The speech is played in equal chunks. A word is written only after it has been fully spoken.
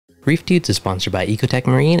ReefDudes is sponsored by Ecotech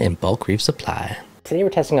Marine and Bulk Reef Supply. Today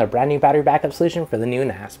we're testing out a brand new battery backup solution for the new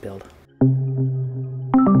NAS build.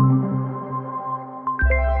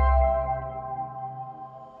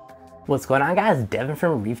 What's going on, guys? Devin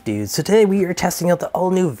from ReefDudes. So today we are testing out the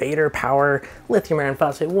all-new VATRER lithium iron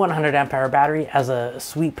phosphate 100 amp hour battery as a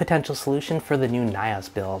sweet potential solution for the new NAS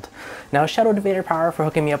build. Now, shout out to VATRER for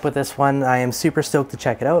hooking me up with this one. I am super stoked to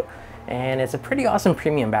check it out, and it's a pretty awesome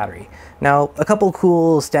premium battery. Now, a couple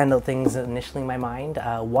cool standout things initially in my mind.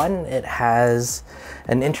 One, it has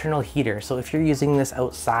an internal heater. So if you're using this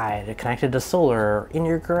outside, connected to solar, in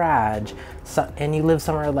your garage, and you live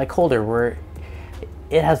somewhere like colder where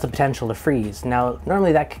it has the potential to freeze. Now,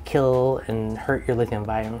 normally that could kill and hurt your lithium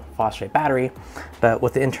iron phosphate battery, but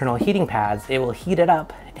with the internal heating pads, it will heat it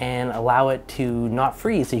up and allow it to not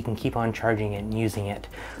freeze so you can keep on charging it and using it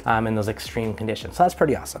in those extreme conditions. So that's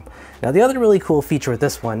pretty awesome. Now, the other really cool feature with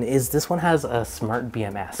this one is this one has a smart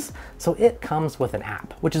BMS. So it comes with an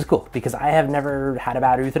app, which is cool because I have never had a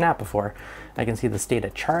battery with an app before. I can see the state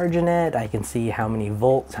of charge in it. I can see how many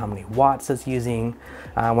volts, how many watts it's using.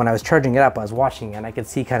 When I was charging it up, I was watching it and I could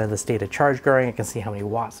see kind of the state of charge growing. I can see how many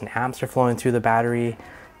watts and amps are flowing through the battery.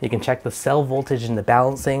 You can check the cell voltage and the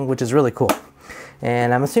balancing, which is really cool.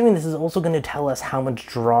 And I'm assuming this is also going to tell us how much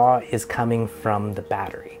draw is coming from the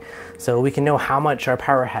battery. So we can know how much our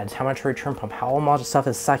power heads, how much our return pump, how much stuff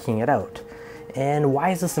is sucking it out. And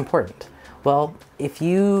why is this important? Well, if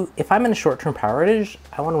I'm in a short-term power outage,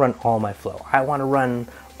 I want to run all my flow. I want to run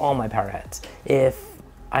all my power heads. If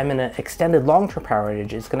I'm in an extended long-term power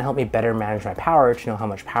outage, it's going to help me better manage my power to know how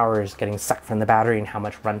much power is getting sucked from the battery and how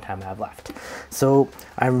much runtime I have left. So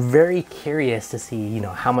I'm very curious to see,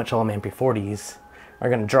 how much all my MP40s are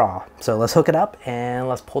going to draw. So let's hook it up and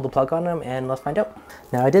let's pull the plug on them and let's find out.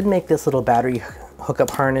 Now, I did make this little battery hookup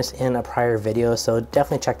harness in a prior video, so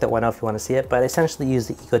definitely check that one out if you want to see it. But I essentially use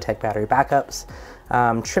the Ecotech battery backups,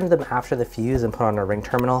 trimmed them after the fuse and put on a ring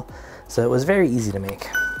terminal. So it was very easy to make.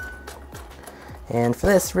 And for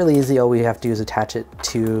this, really easy, all we have to do is attach it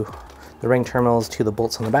to the ring terminals to the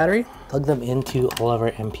bolts on the battery, plug them into all of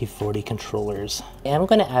our MP40 controllers. And I'm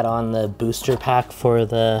going to add on the booster pack for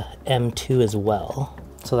the M2 as well,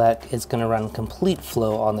 so that it's going to run complete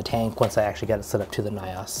flow on the tank once I actually get it set up to the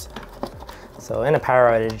NIOS. So in a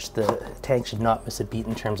power outage, the tank should not miss a beat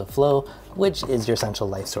in terms of flow, which is your essential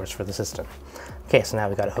life source for the system. Okay, so now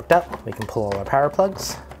we got it hooked up. We can pull all our power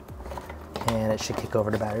plugs, and it should kick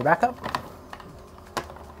over to battery backup.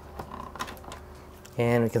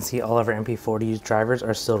 And we can see all of our MP40 drivers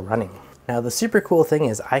are still running. Now, the super cool thing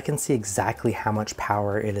is I can see exactly how much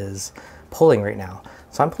power it is pulling right now.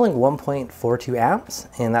 So I'm pulling 1.42 amps,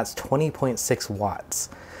 and that's 20.6 watts.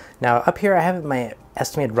 Now, up here I have my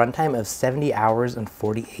estimated runtime of 70 hours and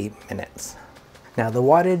 48 minutes. Now, the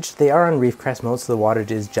wattage, they are on reef crest mode, so the wattage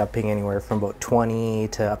is jumping anywhere from about 20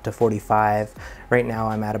 to up to 45. Right now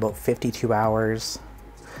I'm at about 52 hours.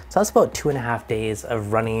 So that's about 2.5 days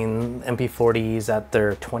of running MP40s at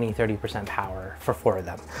their 20–30% power for 4 of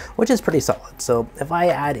them, which is pretty solid. So if I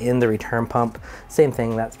add in the return pump, same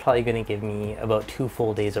thing, that's probably going to give me about 2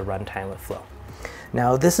 full days of runtime with flow.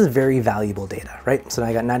 Now, this is very valuable data, right? So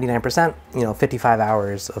I got 99%, 55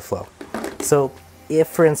 hours of flow. So if,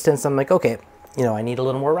 for instance, I'm like, okay, I need a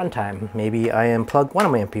little more runtime, maybe I unplug one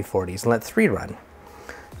of my MP40s and let 3 run.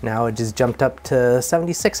 Now it just jumped up to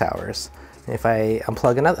 76 hours. If I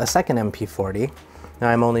unplug a second MP40, now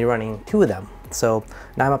I'm only running 2 of them. So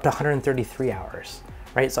now I'm up to 133 hours,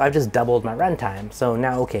 right? So I've just doubled my runtime. So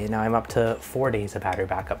now, okay, now I'm up to 4 days of battery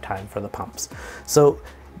backup time for the pumps. So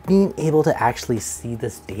being able to actually see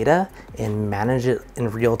this data and manage it in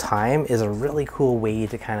real time is a really cool way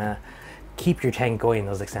to kind of keep your tank going in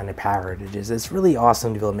those extended power outages. It's really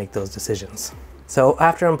awesome to be able to make those decisions. So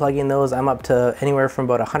after unplugging those, I'm up to anywhere from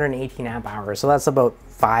about 118 amp hours. So that's about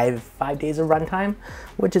five days of runtime,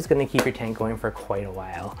 which is going to keep your tank going for quite a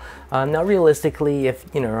while. Now, realistically, if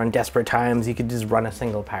you're on desperate times, you could just run a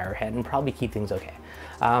single power head and probably keep things okay.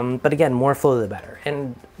 But again, more flow the better.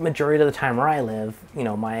 And majority of the time where I live,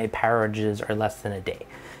 my power outages are less than a day.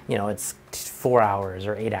 It's 4 hours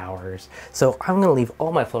or 8 hours. So I'm going to leave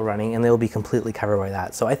all my flow running and they'll be completely covered by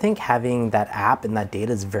that. So I think having that app and that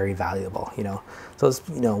data is very valuable, So it's,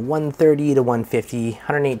 130 to 150,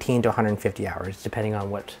 118 to 150 hours, depending on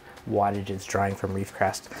what wattage it's drawing from reef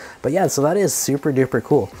crest. But yeah, so that is super duper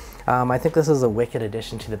cool. I think this is a wicked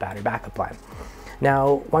addition to the battery backup line.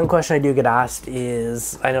 Now, one question I do get asked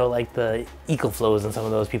is, I know like the EcoFlows and some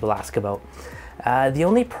of those people ask about, the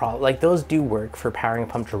only problem, like those do work for powering a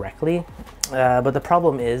pump directly, but the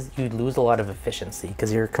problem is you lose a lot of efficiency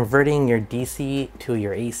because you're converting your DC to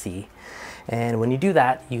your AC. And when you do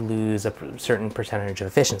that, you lose a certain percentage of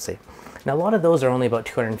efficiency. Now, a lot of those are only about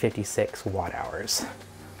 256 watt hours,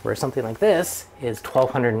 where something like this is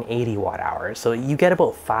 1280 watt hours. So you get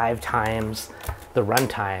about 5 times the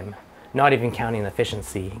runtime, not even counting the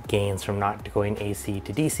efficiency gains from not going AC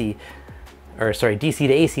to DC, or sorry, DC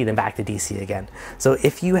to AC, then back to DC again. So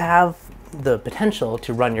if you have the potential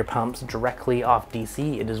to run your pumps directly off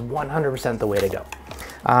DC, it is 100% the way to go.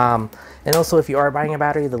 And also, if you are buying a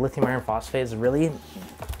battery, the lithium iron phosphate is really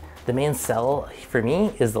the main sell for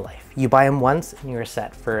me is the life. You buy them once and you're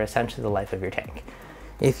set for essentially the life of your tank.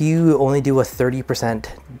 If you only do a 30%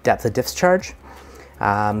 depth of discharge,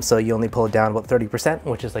 so you only pull it down about 30%,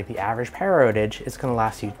 which is like the average power outage, it's going to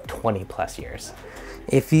last you 20 plus years.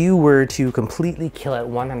 If you were to completely kill it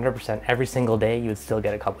 100% every single day, you would still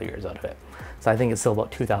get a couple years out of it. So I think it's still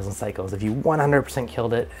about 2,000 cycles if you 100%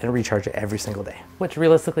 killed it and recharge it every single day, which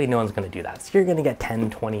realistically no one's going to do that. So you're going to get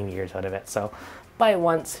 10, 20 years out of it. So buy it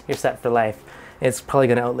once, you're set for life. It's probably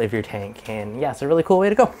going to outlive your tank. And yeah, it's a really cool way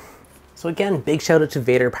to go. So again, big shout out to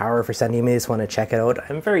VATRER for sending me this one to check it out.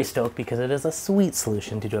 I'm very stoked because it is a sweet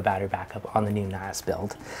solution to do a battery backup on the new NIAS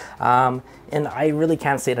build. And I really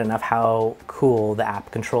can't say it enough how cool the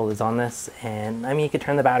app control is on this. And I mean, you can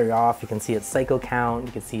turn the battery off, you can see its cycle count,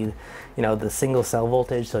 you can see, you know, the single cell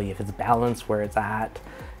voltage, so if it's balanced where it's at,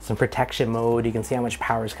 some protection mode, you can see how much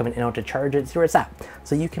power is coming in and out to charge it, see where it's at.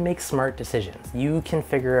 So you can make smart decisions. You can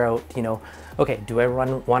figure out, you know, okay, do I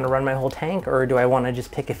want to run my whole tank, or do I want to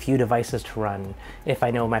just pick a few devices to run if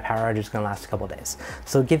I know my power outage is going to last a couple days?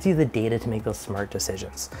 So it gives you the data to make those smart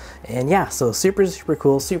decisions. And yeah, so super, super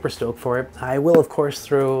cool, super stoked for it. I will, of course,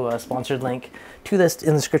 throw a sponsored link to this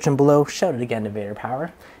in the description below. Shout out again to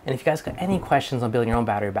VATRER. And if you guys got any questions on building your own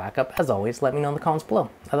battery backup, as always, let me know in the comments below.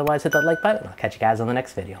 Otherwise, hit that like button. I'll catch you guys on the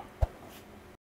next video.